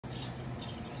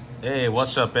Hey,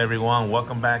 what's up everyone?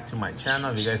 Welcome back to my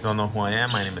channel. If you guys don't know who I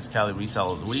am, my name is Cali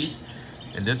Reseller Luis.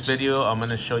 In this video, I'm going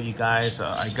to show you guys,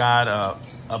 I got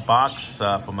a box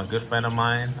from a good friend of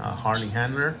mine, Harley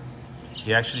Handler.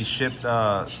 He actually shipped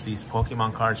these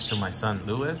Pokemon cards to my son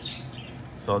Luis.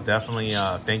 So definitely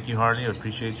thank you, Harley. I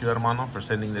appreciate you, hermano, for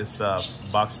sending this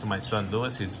box to my son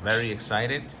Luis. He's very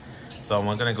excited. So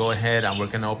we're going to go ahead and we're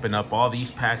going to open up all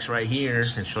these packs right here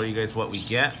and show you guys what we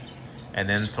get. And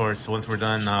then once we're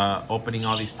done opening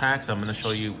all these packs, I'm going to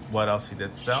show you what else he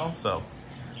did sell. So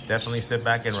definitely sit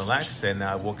back and relax, and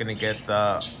we're going to get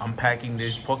unpacking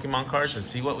these Pokemon cards and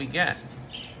see what we get.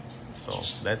 So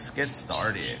let's get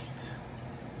started.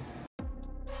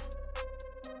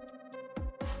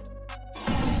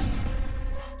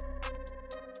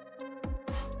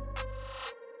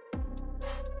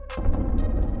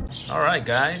 All right,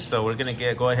 guys, so we're going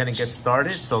to go ahead and get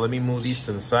started. So let me move these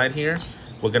to the side here.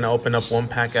 We're going to open up one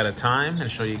pack at a time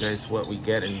and show you guys what we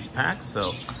get in these packs.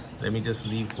 So let me just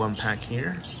leave one pack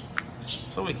here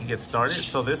so we can get started.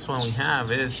 So this one we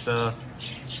have is the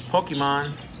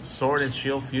Pokemon Sword and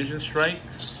Shield Fusion Strike.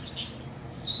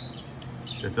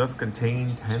 It does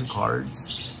contain 10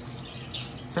 cards,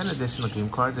 10 additional game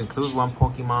cards, includes one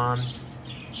Pokemon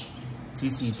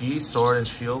TCG Sword and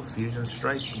Shield Fusion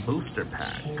Strike booster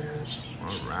pack.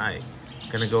 All right.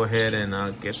 Gonna go ahead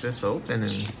and get this open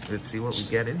and let's see what we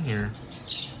get in here.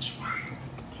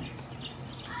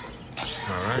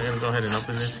 All right, gonna go ahead and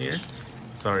open this here.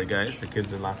 Sorry guys, the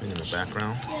kids are laughing in the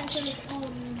background.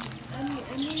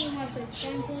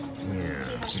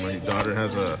 Yeah, my daughter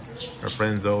has her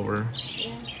friends over,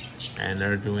 and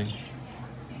they're doing.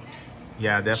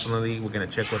 Yeah, definitely. We're gonna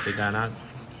check what they got out.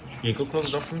 Can you go close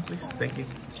the door for me, please? Thank you.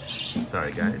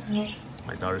 Sorry guys.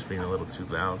 My daughter's being a little too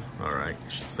loud. All right.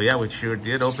 So yeah, we sure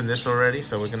did open this already.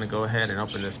 So we're going to go ahead and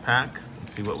open this pack and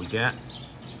see what we get.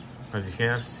 As you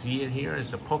can see it here is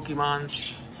the Pokemon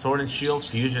Sword and Shield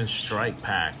Fusion Strike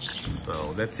pack.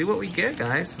 So let's see what we get,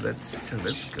 guys. Let's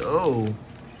go.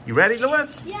 You ready,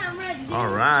 Luis? Yeah, I'm ready. All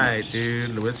right,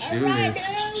 dude. Let's do this.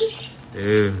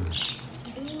 Dude.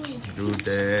 Do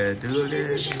that. Do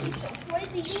this.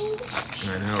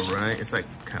 I know, right? It's like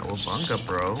Cowabunga,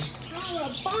 bro.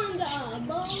 Cowabunga,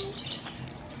 bro.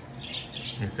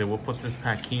 And so we'll put this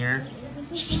pack here.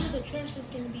 This is where the trash is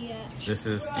going to be at. This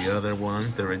is the other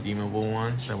one, the redeemable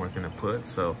one that we're going to put.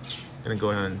 So I'm going to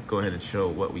go ahead and show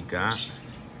what we got.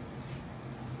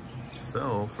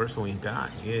 So first one we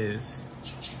got is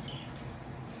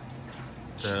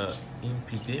the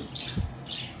Unpacking.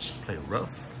 Play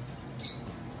rough.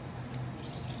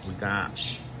 We got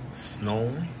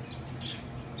Snow.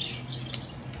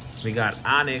 We got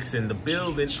Onyx in the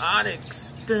building.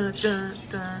 Onyx. Dun, dun,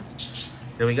 dun.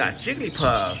 Then we got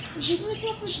Jigglypuff.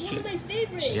 Jigglypuff is one of my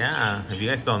favorites. Yeah, if you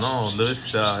guys don't know,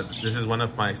 Luis, this is one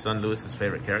of my son Luis's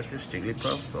favorite characters,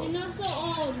 Jigglypuff. So. And also,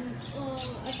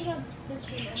 I forgot this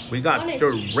one. We got Onyx.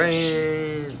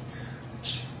 Durant.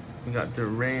 We got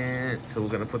Durant. So we're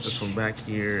gonna put this one back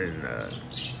here, and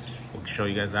we'll show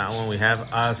you guys that one. We have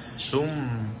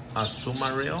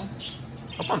Azumarill.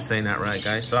 Hope I'm saying that right,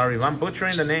 guys. Sorry if I'm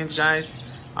butchering the names, guys.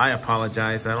 I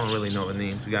apologize. I don't really know the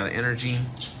names. We got an Energy.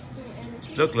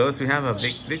 Look, Luis, we have a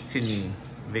Victini.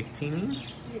 Victini?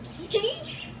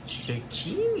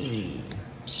 Victini.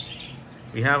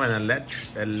 We have an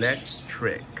electric.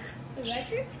 Electric?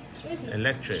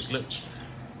 Electric. Look.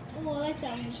 Oh, I like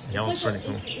that one. That one's pretty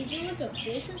cool. Is it like a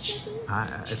fish or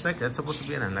something? It's supposed to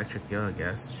be an electric eel, I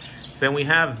guess. So then we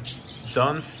have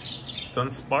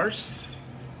Dunsparce.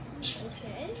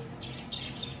 Okay.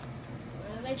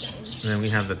 I like that one. And then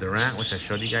we have the Durant, which I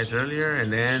showed you guys earlier.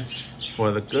 And then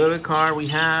for the good card we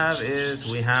have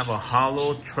a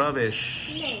Hollow Trubbish.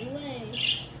 No way.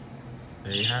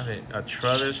 There you have it, a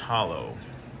Trubbish Hollow.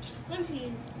 Let me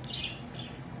see.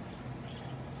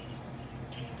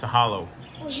 It's a Hollow.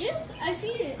 Oh, yes? I see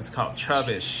it. It's called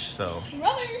Trubbish. So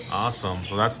Rubbish. awesome.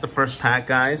 So that's the first pack,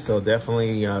 guys. So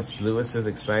definitely Luis is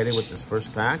excited with this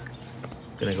first pack.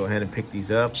 Gonna go ahead and pick these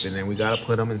up, and then we gotta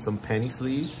put them in some penny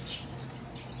sleeves.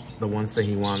 The ones that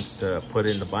he wants to put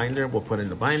in the binder, we'll put in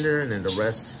the binder, and then the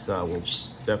rest we'll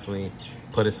definitely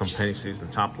put in some penny sleeves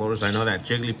and top loaders. I know that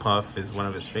Jigglypuff is one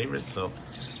of his favorites, so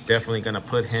definitely gonna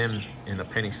put him in a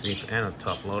penny sleeve and a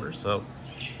top loader. So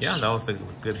yeah, that was the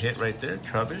good hit right there,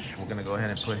 Trubbish. We're gonna go ahead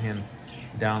and put him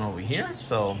down over here.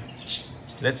 So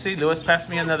let's see, Luis, pass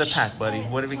me another pack, buddy.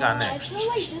 What do we got next? I feel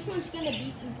like this one's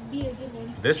gonna be a good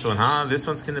one. This one, huh? This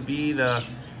one's gonna be the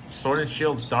Sword and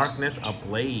Shield Darkness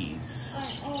Ablaze.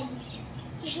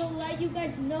 Just to let you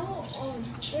guys know,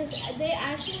 they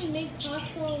actually make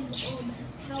custom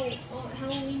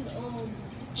Halloween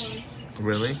cards.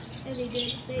 Really? Yeah, they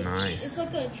did. Nice. It's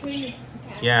like a trainer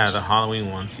pack. Yeah, the Halloween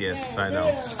ones. Yes, yeah, I know.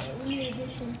 Limited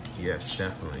edition. Yes,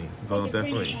 definitely. It's So like a trainer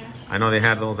definitely, pack. I know they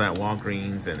had those at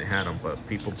Walgreens and they had them, but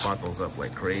people bought those up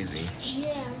like crazy.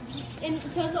 Yeah, and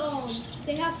because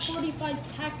they have 45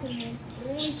 packs in there,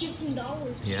 they're only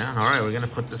 $15. Yeah. All right, we're gonna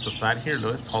put this aside here.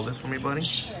 Lewis, pull this for me, buddy.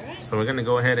 All right. So we're gonna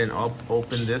go ahead and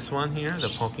open this one here, the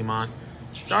Pokemon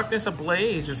Darkness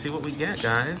Ablaze, and see what we get,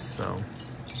 guys. So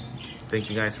thank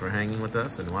you guys for hanging with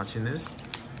us and watching this,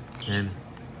 and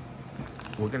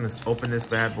we're gonna open this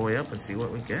bad boy up and see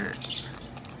what we get.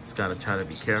 Just gotta try to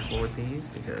be careful with these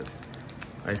because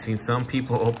I've seen some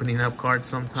people opening up cards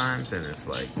sometimes and it's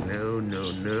like, no,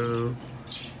 no, no.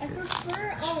 I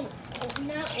prefer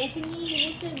not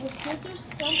opening with scissors.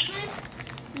 Sometimes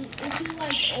if you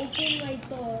like open like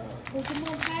the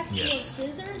Pokemon packs Yes.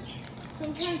 with scissors,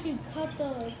 sometimes you cut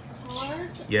the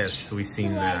cards. Yes, we've seen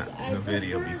So, that like, in the I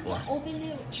video prefer before. Opening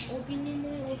it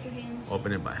with your hands.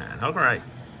 Open it by hand. All right.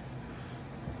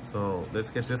 So let's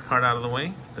get this card out of the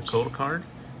way, the code card.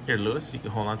 Here, Lewis, you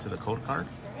can hold on to the code card.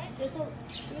 Alright, we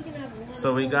can have one.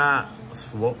 So we got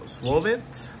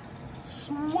Swobit.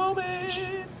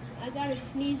 Swobit. I gotta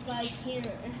sneeze, but I can't.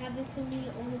 It happens to me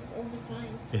all the time.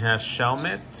 We have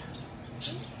Shelmet.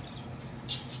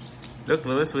 Look,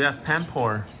 Lewis, we have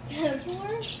Pampor.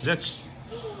 Pampor? Look,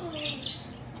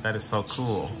 that is so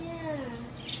cool. Yeah.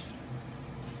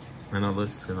 I know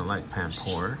Lewis is gonna like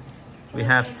Pampor. We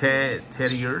have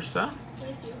Teddy Ursa.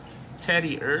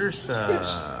 Teddy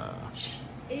Ursa.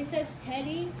 It says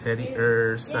Teddy. Teddy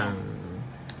Ursa.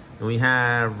 And we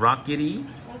have Rockety.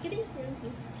 Rockety? Where is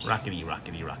he?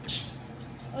 Rockety.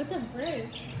 Oh, it's a bird.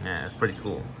 Yeah, it's pretty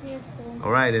cool. Yeah, it's cool.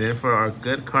 All right, and then for our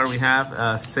good card, we have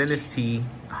Sinistee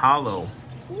Hollow.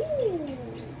 Ooh.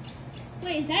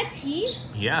 Wait, is that T?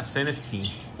 Yeah,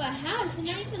 Sinistee. But how? It's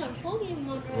not even a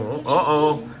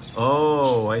Pokemon.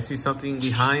 Oh, I see something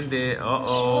behind it.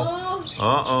 Oh.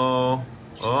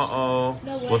 No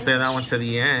way. We'll say that one to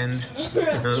the end.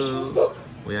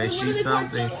 I see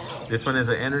something. This one is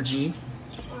an energy.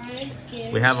 Alright, I'm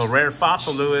scared. We have a rare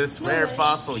fossil, Lewis. No Rare way.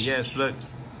 fossil, yes, look.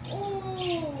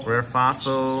 Oh. Rare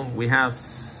fossil. We have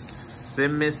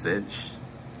Simisage.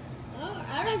 Oh,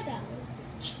 I like that one.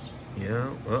 Yeah,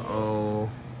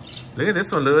 Look at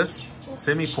this one, Lewis.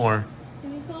 Simipour.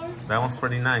 That one's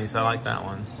pretty nice. I like that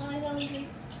one. I like that one too.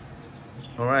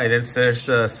 All right, then there's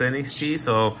the Sinistee.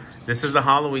 So this is the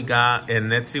hollow we got, and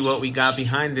let's see what we got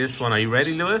behind this one. Are you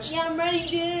ready, Lewis? Yeah, I'm ready,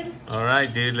 dude. All right,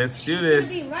 dude. Let's do It's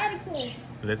this. gonna be radical.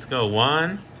 Let's go.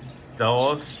 1, 2.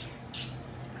 Oh!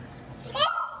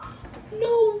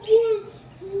 No way.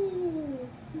 Ooh.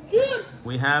 Dude.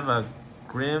 We have a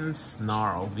Grim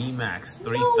Snarl VMAX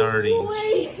 330. No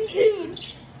way, dude.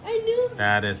 I knew that.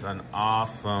 That is an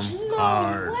awesome No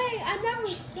card. way. I never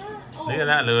thought. Oh. Look at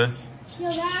that, Lewis. Yo,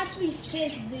 that's actually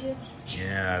sick, dude.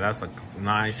 Yeah, that's a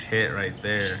nice hit right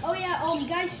there. Oh yeah,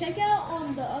 guys, check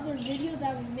out the other video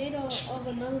that we made of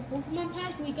another Pokemon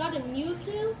pack. We got a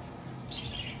Mewtwo.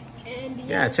 And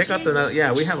Yeah, check out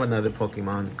we have another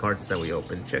Pokemon cards that we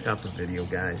opened. Check out the video,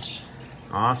 guys.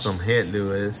 Awesome hit,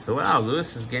 Lewis. So wow,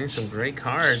 Lewis is getting some great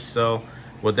cards. So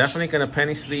we're definitely gonna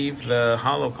penny sleeve the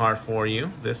hollow card for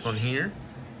you. This one here,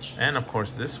 and of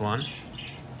course this one.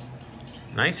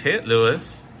 Nice hit,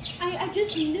 Lewis. I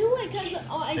just knew it because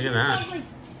I Look just at that. saw like,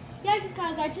 yeah,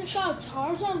 because I just saw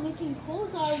Charizard looking cool,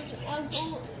 so I was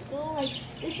going like,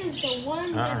 this is the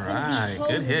one that's All gonna right, be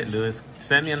chosen. good hit, Lewis.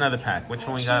 Send me another pack. Which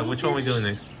one we got? Which one we doing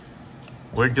next?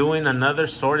 We're doing another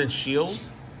Sword and Shield.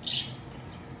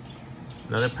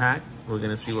 Another pack. We're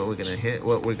gonna see what we're gonna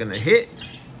hit.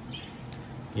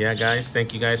 Yeah, guys.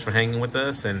 Thank you guys for hanging with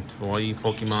us, and for all you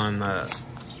Pokemon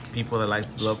people that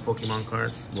love Pokemon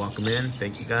cards, welcome in.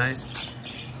 Thank you, guys.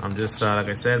 I'm just like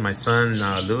I said, my son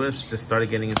Lewis just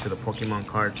started getting into the Pokemon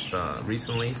cards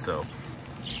recently, so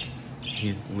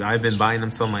I've been buying them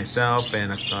some myself,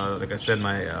 and like I said,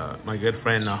 my good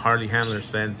friend Harley Handler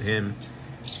sent him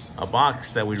a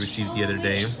box that we received the other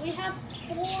day. We have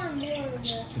 4 more of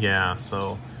this. Yeah,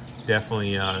 so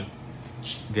definitely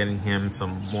getting him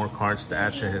some more cards to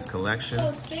add to his collection.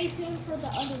 So stay tuned for the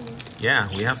other ones. Yeah,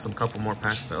 we have some couple more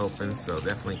packs to open, so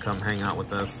definitely come hang out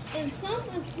with us. And some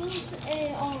includes a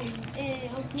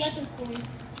collector coin.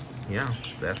 Yeah,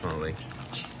 definitely.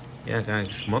 Yeah,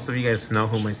 guys, most of you guys know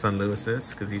who my son Lewis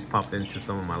is because he's popped into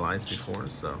some of my lives before,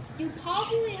 so. You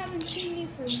probably haven't seen me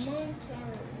for months or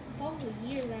probably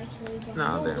years actually, but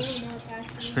No, no,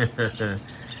 there.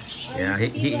 Yeah,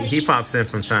 he pops in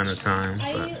from time to time.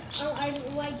 But.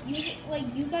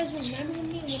 You guys remember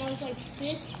me when I was like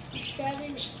 6,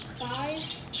 7, 5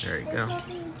 There you or go.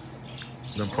 something?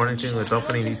 The important thing with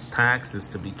opening these packs is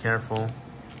to be careful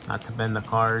not to bend the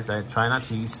cards. I try not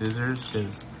to use scissors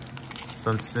because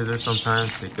some scissors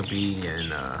sometimes it could be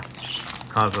and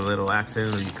cause a little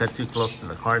accident, or you cut too close to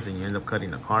the cards and you end up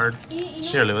cutting the card.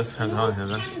 Here, Lewis. You know what's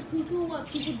kind of cool what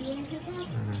people do on TikTok?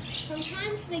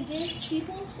 Sometimes they give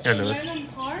people a random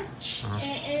card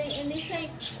and they say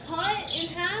cut in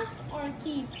half or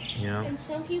keep. Yeah. And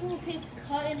some people pick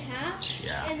cut in half,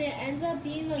 and it ends up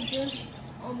being a good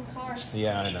card.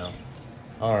 Yeah, I know.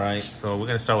 All right, so we're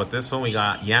gonna start with this one. We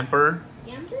got Yamper.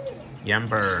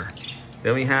 Yamper.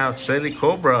 Then we have Silly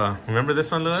Cobra. Remember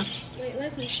this one, Lewis? Wait,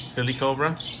 listen. Silly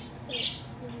Cobra?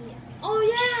 Oh,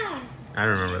 yeah! I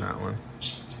remember that one.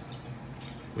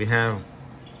 We have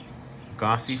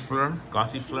Gossifleur.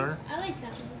 Gossifleur. I like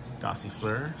that one.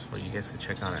 Gossifleur, for you guys to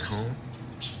check out at home.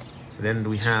 Then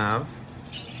we have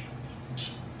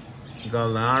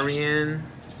Galarian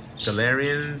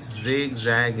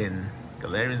Zigzagging.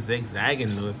 Galarian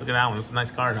Zigzagging, Lewis. Look at that one. That's a nice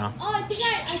card, huh? Oh, I think I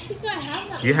have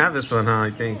that one. You have this one, huh?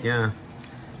 I think, yeah.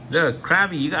 Look,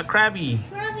 Krabby. You got Krabby.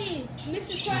 Krabby.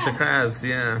 Mr. Krabs. Mr. Krabs,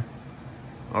 yeah.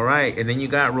 All right, and then you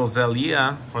got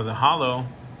Rosalia for the hollow.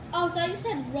 Oh, I thought you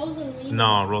said Rosalia.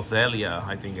 No, Rosalia.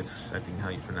 I think how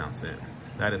you pronounce it.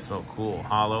 That is so cool.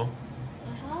 Hollow.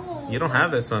 Hollow. You don't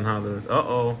have this one, huh, Lewis?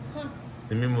 Uh-oh. Huh.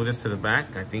 Let me move this to the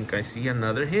back. I think I see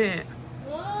another hit.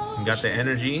 Oh. You got the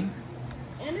energy.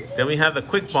 Energy? Then we have the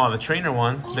quick ball, the trainer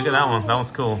one. Look at that one. That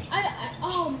one's cool.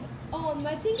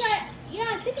 I think I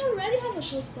already have a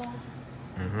quick ball.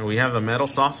 We have the metal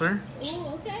saucer.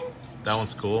 Oh, okay. That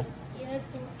one's cool. Yeah, that's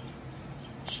cool.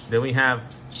 Then we have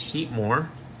Heatmore.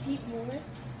 Heatmore?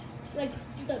 Like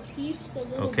the peeps, the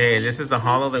little Okay, this is the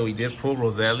hollow that we did pull,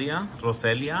 Rosalia.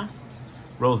 Yeah,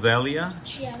 Rosalia.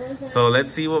 So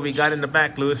let's see what we got in the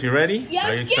back, Lewis. You ready? Yeah,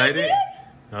 Are you excited?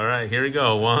 All right, here we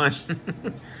go. One.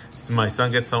 My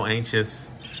son gets so anxious.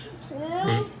 2,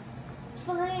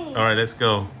 3. All right, let's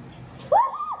go.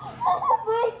 Oh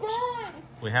my god!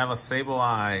 We have a Sable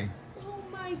Eye. Oh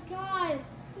my god!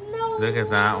 No. Look at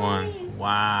that way. one.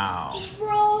 Wow.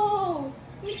 Bro,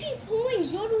 we keep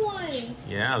pulling good ones.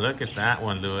 Yeah, look at that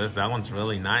one, Lewis. That one's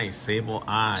really nice. Sable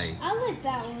Eye. I like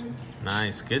that one.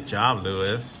 Nice. Good job,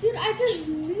 Lewis. Dude, I just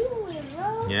knew it,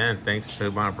 bro. Yeah, and thanks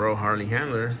to my bro Harley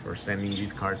Handler for sending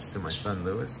these cards to my son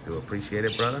Lewis. Do appreciate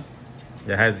it, brother.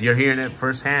 You're hearing it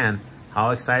firsthand how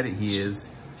excited he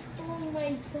is. Oh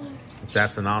my god.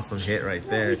 That's an awesome hit right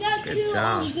there. We got good two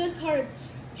job. good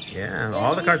cards. Yeah,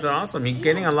 all the cards are awesome. You're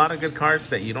getting a lot of good cards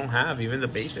that you don't have, even the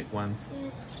basic ones.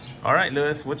 Yeah. All right,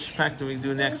 Lewis, which pack do we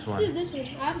do next Let's do this one.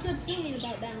 I have a good feeling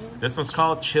about that one. This one's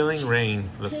called Chilling Rain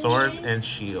for the sword and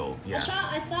shield. Yeah.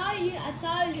 I thought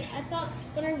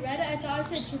when I read it, I thought I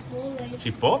said Chipotle.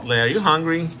 Chipotle, are you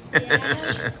hungry?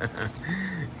 Yeah.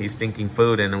 He's thinking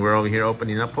food, and we're over here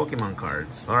opening up Pokemon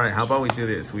cards. All right, how about we do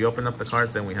this? We open up the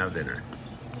cards, then we have dinner.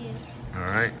 Yeah. All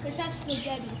right. Let's have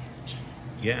spaghetti.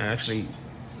 Yeah, actually,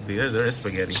 there is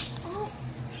spaghetti. Oh.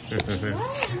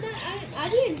 What? I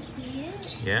didn't see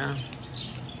it. Yeah.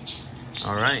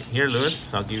 All right, here,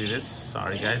 Lewis, I'll give you this.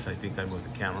 Sorry, guys, I think I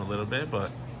moved the camera a little bit,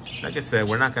 but like I said,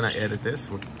 we're not gonna edit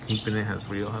this. We're keeping it as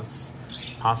real as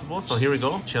possible. So here we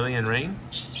go, Chilling and Rain.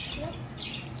 Yep.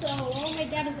 So while my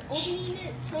dad is opening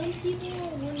it, some people,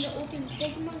 when they open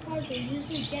Pokemon cards, they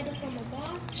usually get it from a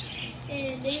box,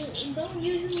 and they don't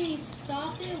usually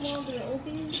stop it while they're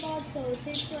opening the box. So it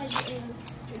takes like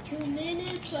 2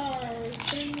 minutes or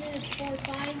 3 minutes, 4 or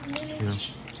 5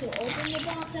 minutes to open the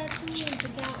box actually, and to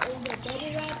get all the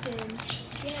bubble wrap and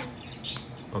yeah.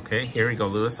 Okay, here we go,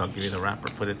 Lewis. I'll give you the wrapper.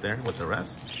 Put it there with the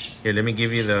rest. Here, let me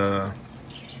give you the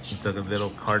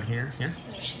little card here. Here.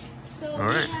 So all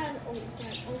right.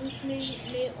 Always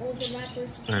made all the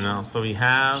wrappers. I know. So we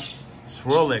have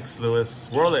Swirlix, Lewis.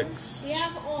 Swirlix.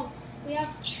 We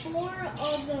have 4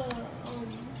 of the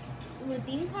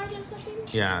redeem cards or something.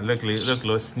 Yeah, look,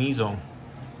 Lewis. Sneasel.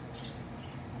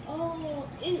 Oh,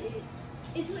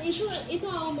 it's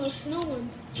almost snow one.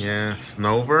 Yeah,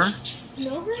 Snover.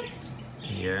 Snover?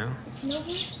 Yeah.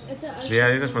 Snover?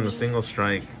 Yeah, these are from the single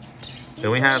strike.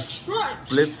 Then we have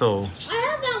Blitzo. I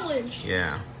have that one.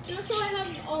 Yeah. And also I have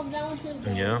that one too.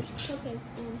 Yeah. Okay.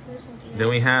 Then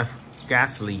we have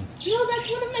Ghastly. Yo, that's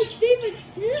one of my favorites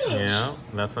too. Yeah,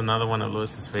 that's another one of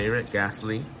Lewis's favorite,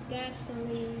 Ghastly.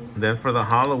 Ghastly. Then for the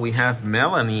hollow, we have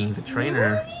Melanie, the trainer.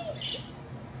 Melanie?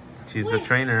 She's the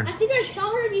trainer. I think I saw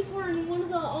her before in one of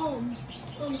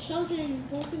the shows in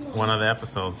Pokemon. One of the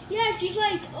episodes. Yeah, she's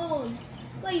like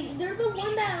they're the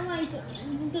one that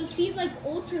defeat like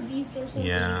Ultra Beast or something.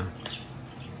 Yeah.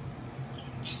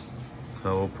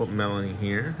 So we'll put Melanie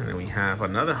here, and then we have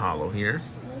another hollow here.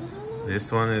 Another hollow?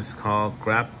 This one is called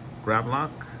Grablock.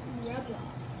 Grablock.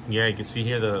 Yeah, you can see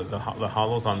here the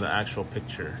hollows on the actual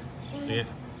picture. See it?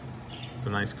 It's a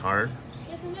nice card.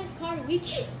 Yeah, it's a nice card. We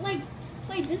can like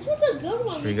this one's a good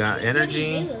one. We got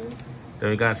energy. Then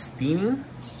we got Steenie.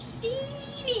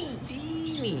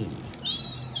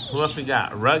 Who else we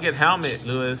got? Rugged helmet,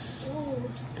 Lewis. Oh.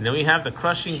 And then we have the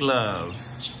crushing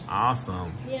gloves.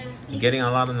 Awesome. Yeah. You're getting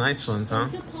a lot of nice ones, huh?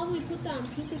 You could probably put that on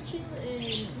Pikachu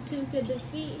and to could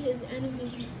defeat his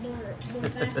enemies more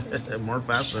faster. More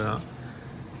faster, huh?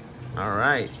 All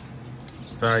right.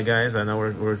 Sorry, guys. I know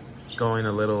we're going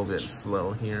a little bit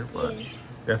slow here, but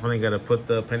definitely got to put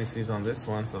the penny sleeves on this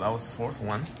one. So that was the fourth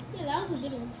one. Yeah, that was a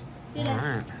good one. All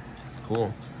right.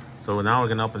 Cool. So now we're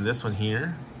going to open this one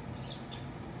here.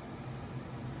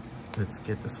 Let's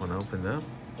get this one opened up.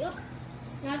 Yep.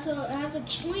 It has a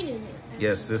coin in it.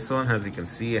 Yes, this one, as you can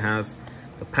see, it has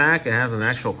the pack. It has an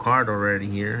actual card already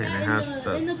here, Yeah, and it has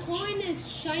and the coin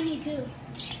is shiny too.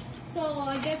 So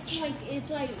I guess it's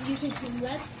like you could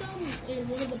collect them in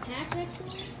one of the packs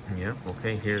actually. Yep.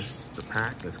 Okay. Here's the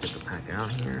pack. Let's get the pack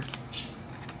out here.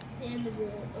 And the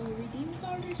redeem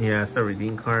card or something. Yeah, it's the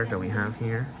redeem card that we have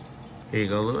here. Here you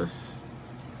go, Lewis.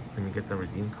 Let me get the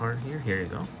redeem card here. Here you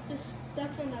go. Just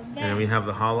stuck on that bag. And we have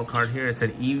the holo card here. It's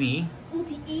an Eevee. Oh,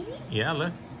 the Eevee? Yeah,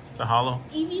 look. It's a holo.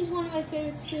 Eevee's one of my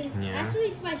favorites too. Yeah. Actually,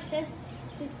 it's my sister's.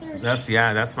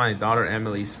 That's my daughter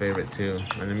Emily's favorite too.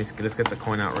 And let's get the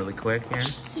coin out really quick here.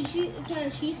 So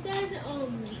she says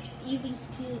Eevee's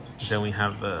cute. Then we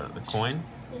have the coin.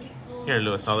 Here,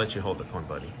 Lewis, I'll let you hold the coin,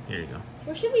 buddy. Here you go.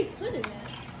 Where should we put it at?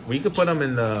 We could put them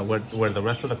in the where the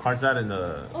rest of the cards at in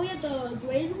the. Oh yeah, the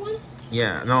graded ones.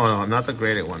 Yeah, no, not the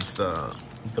graded ones. The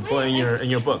book in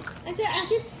your book. I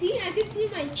can see my face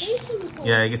in the coin.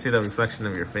 Yeah, you can see the reflection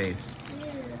of your face.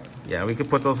 Yeah, we could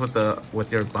put those with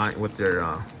your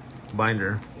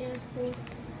binder. Yeah, cool.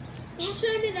 Don't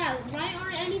shine it out right or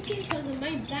anything, because it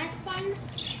might backfire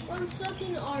on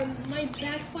something, or might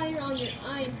backfire on your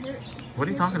eye and hurt. What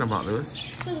are you talking about, Lewis?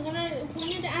 Because when I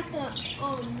pointed at the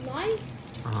light,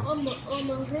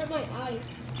 hurt my eye.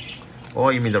 Oh,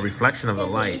 you mean the reflection of the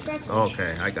Yeah, light? reflection. Oh,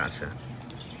 okay, I gotcha.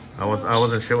 I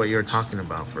wasn't sure what you were talking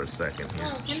about for a second here.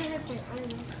 Oh, kind of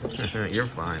hurt my eye. You're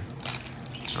fine.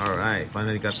 All right,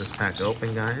 finally got this pack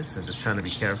open, guys. I'm just trying to be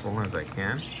careful as I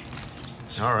can.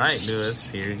 All right, Lewis,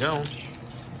 here you go.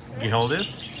 You hold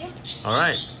this? Yep. All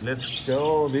right, let's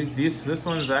go. This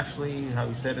one is actually, how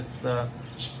you said, it's the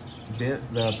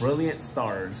Brilliant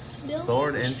Stars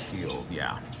Sword and Shield.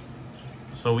 Yeah.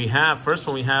 So we have, first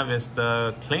one we have is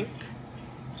the Clink.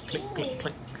 Clink, clink,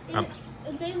 clink.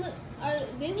 They look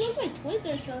like twins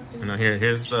or something. No,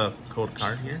 here's the code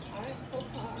card here. Alright, code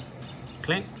card.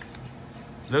 Clink.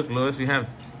 Look, Lewis, we have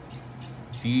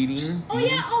Deeding. Oh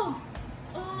yeah,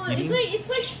 it's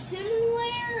like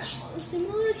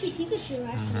similar to Pikachu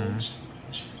actually.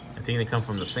 I think they come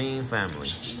from the same family.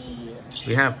 Yeah.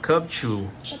 We have Cubchoo.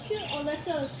 Cubchoo? Oh, that's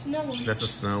a snow one. That's a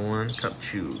snow one.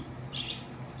 Cubchoo.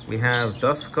 We have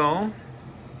Duskull.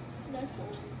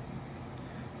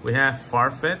 We have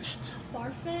Farfetch'd.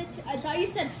 Farfetch'd? I thought you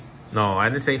said... No, I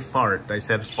didn't say fart. I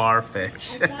said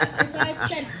Farfetch'd. I thought it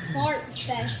said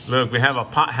Farfetch'd. Look, we have a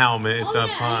pot helmet. It's a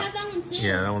pot. I have that one too.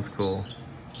 Yeah, that one's cool.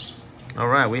 All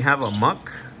right, we have a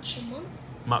Muck.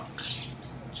 Muck.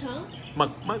 Chunk?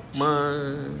 Muck.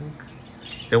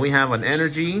 Then we have an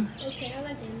Energy. Okay, I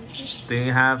like energy. Then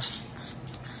we have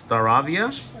Staravia.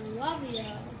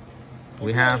 Staravia.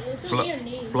 We have Oh,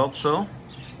 Floatzel.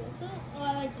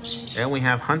 I like that. And we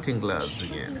have Hunting Gloves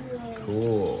again.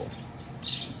 Cool.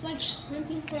 It's like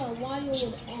hunting for a wild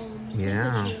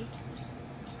yeah. Pikachu.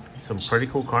 Some pretty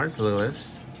cool cards,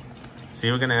 Lewis.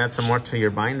 See, we're gonna add some more to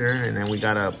your binder, and then we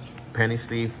got a penny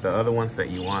sleeve, the other ones that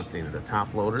you want in the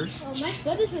top loaders. Oh, my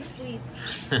foot is asleep.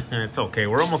 It's okay,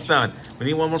 we're almost done. We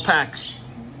need one more pack.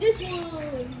 This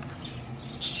one.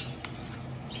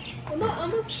 I'm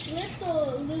gonna flip the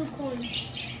little coin.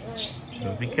 Just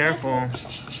be careful.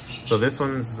 So this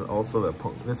one's also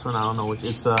this one, I don't know which.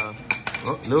 It's oh,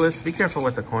 Lewis, be careful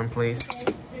with the coin, please.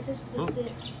 Okay, I just flipped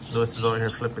it. Lewis is over here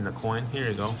flipping the coin. Here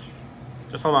you go.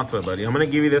 Just hold on to it, buddy. I'm gonna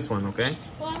give you this one, okay?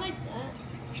 Oh, I like that.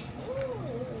 Oh.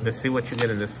 Let's see what you get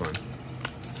in this one.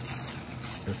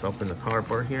 Let's open the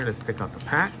cardboard here. Let's take out the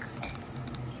pack.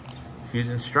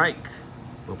 Fusion Strike.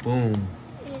 Boom.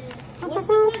 What's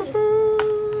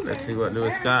the Let's see what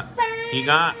Lewis got. He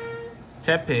got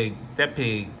Tepig.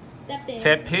 Tepig,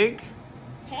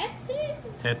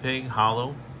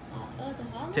 hollow. It's a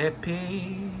hollow?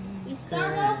 Tepig. We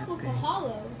start off with a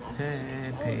hollow.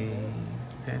 Tepig.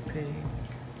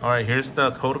 All right, here's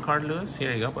the code card, Lewis.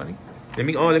 Here you go, buddy. Let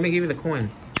me give you the coin.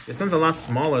 This one's a lot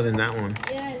smaller than that one.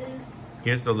 Yeah, it is.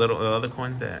 Here's the other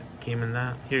coin that came in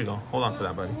that. Here you go. Hold on to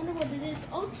that, buddy. I wonder what it is.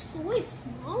 Oh, it's way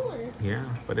smaller. Yeah,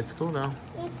 but it's cool though.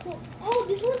 That's cool. Oh,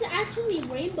 this one's actually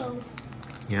rainbow.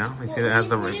 Yeah, I see that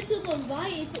has a rainbow. To the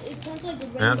right, it turns like a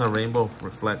rainbow. It has a rainbow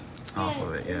reflect off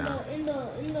of it. Yeah. In the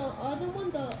other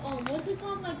one, the what's it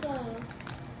called? Like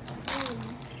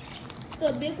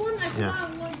the big one. I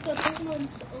forgot what the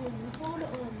Pokemon's called.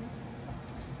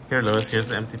 Here, Lewis. Here's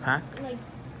the empty pack. Like.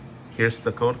 Here's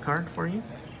the code card for you.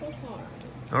 Code card.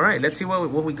 All right, let's see what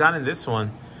we got in this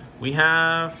one. We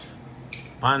have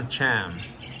Pancham.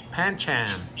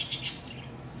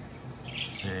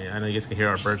 I know you guys can hear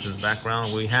our birds in the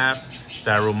background. We have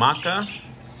Darumaka.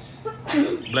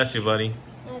 Bless you, buddy.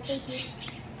 Thank you.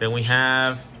 Then we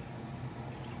have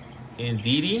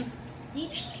Indeedee.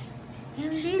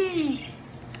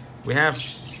 We have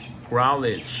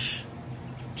Growlithe.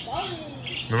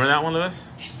 Remember that one, Lewis?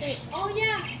 Wait, oh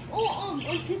yeah. Oh, on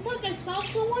TikTok I saw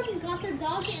someone who got their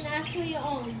dog and actually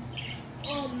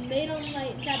made him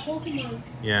like that Pokemon.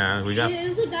 Yeah, we got. It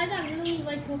was a guy that really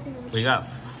liked Pokemon. We got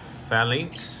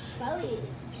Phalanx.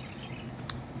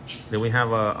 Then we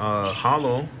have a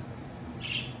Hollow.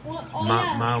 What? Oh,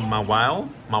 yeah.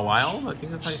 Mawile, I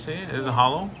think that's how you say it. It is a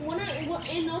Hollow.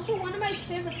 And also one of my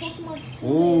favorite Pokemons too.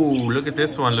 Ooh, look at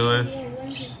this one, Lewis.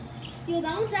 Yo,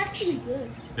 that one's actually good.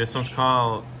 This one's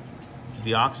called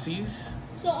Deoxys.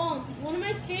 So one of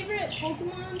my favorite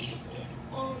Pokemons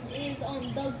is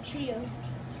Doug Trio.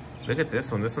 Look at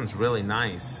this one. This one's really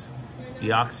nice.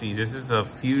 Deoxys. This is a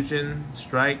Fusion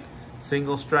Strike,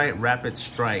 Single Strike, Rapid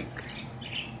Strike.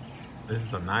 This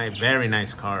is a very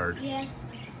nice card. Yeah.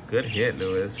 Good hit,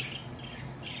 Lewis.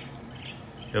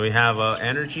 Then we have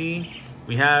Energy.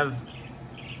 We have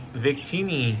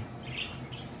Victini.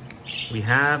 We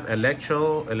have Electric.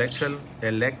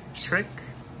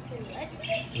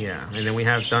 Yeah, and then we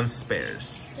have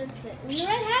Dunsparce. We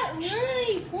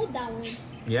already pulled that one.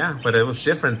 Yeah, but it was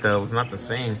different though. It was not the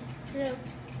same. True.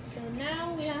 So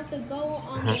now we have to go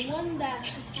on the one that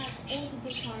has all the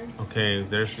good cards. Okay,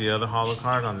 there's the other holo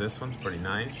card on this one's pretty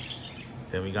nice.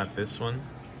 Then we got this one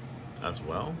as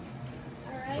well.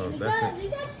 Alright, so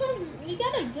we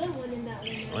got a good one in that one.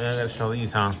 Right? Oh yeah, I gotta show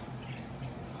these, huh?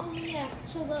 Oh yeah,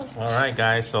 show those. Alright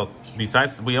guys, so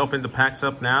besides we opened the packs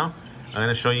up now, I'm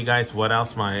gonna show you guys what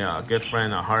else my good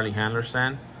friend Harley Handler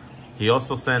sent. He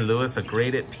also sent Lewis a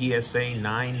graded PSA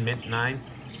 9 Mint 9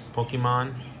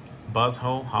 Pokemon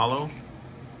Buzzhole Holo.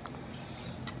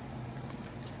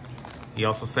 He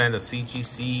also sent a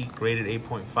CGC graded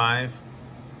 8.5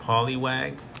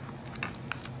 Poliwag.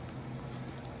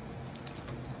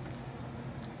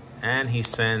 And he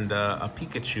sent a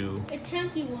Pikachu. A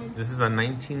chunky one. This is a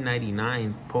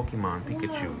 1999 Pokemon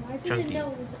Pikachu. Wow, I didn't chunky.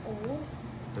 know it was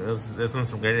old. This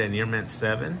one's graded at Near Mint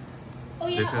 7. Oh,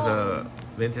 yeah, this is a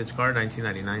vintage card,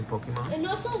 1999 Pokemon. And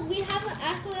also we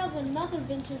actually have another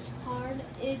vintage card.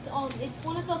 It's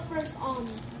one of the first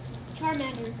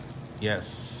Charmander.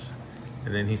 Yes.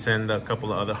 And then he sent a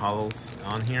couple of other holos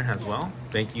on here as well.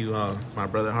 Thank you, my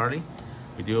brother Harley.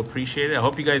 We do appreciate it. I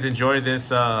hope you guys enjoyed this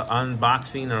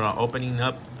unboxing or opening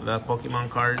up the Pokemon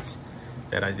cards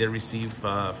that I did receive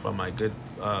from my good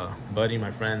buddy,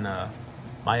 my friend,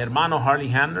 my hermano Harley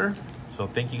Handler. So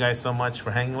thank you guys so much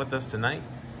for hanging with us tonight.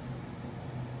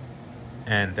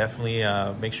 And definitely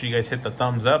make sure you guys hit the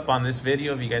thumbs up on this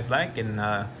video if you guys like. And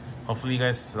hopefully you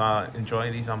guys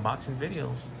enjoy these unboxing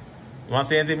videos. You want to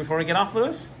say anything before we get off with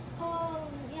this?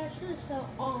 Yeah, sure. So,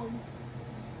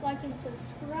 like and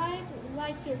subscribe.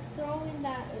 Like you're throwing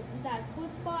that quick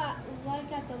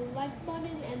like at the like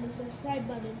button and the subscribe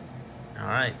button. All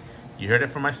right. You heard it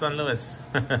from my son, Lewis.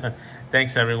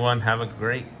 Thanks, everyone. Have a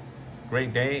great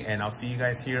day, and I'll see you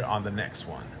guys here on the next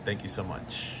one. Thank you so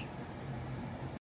much.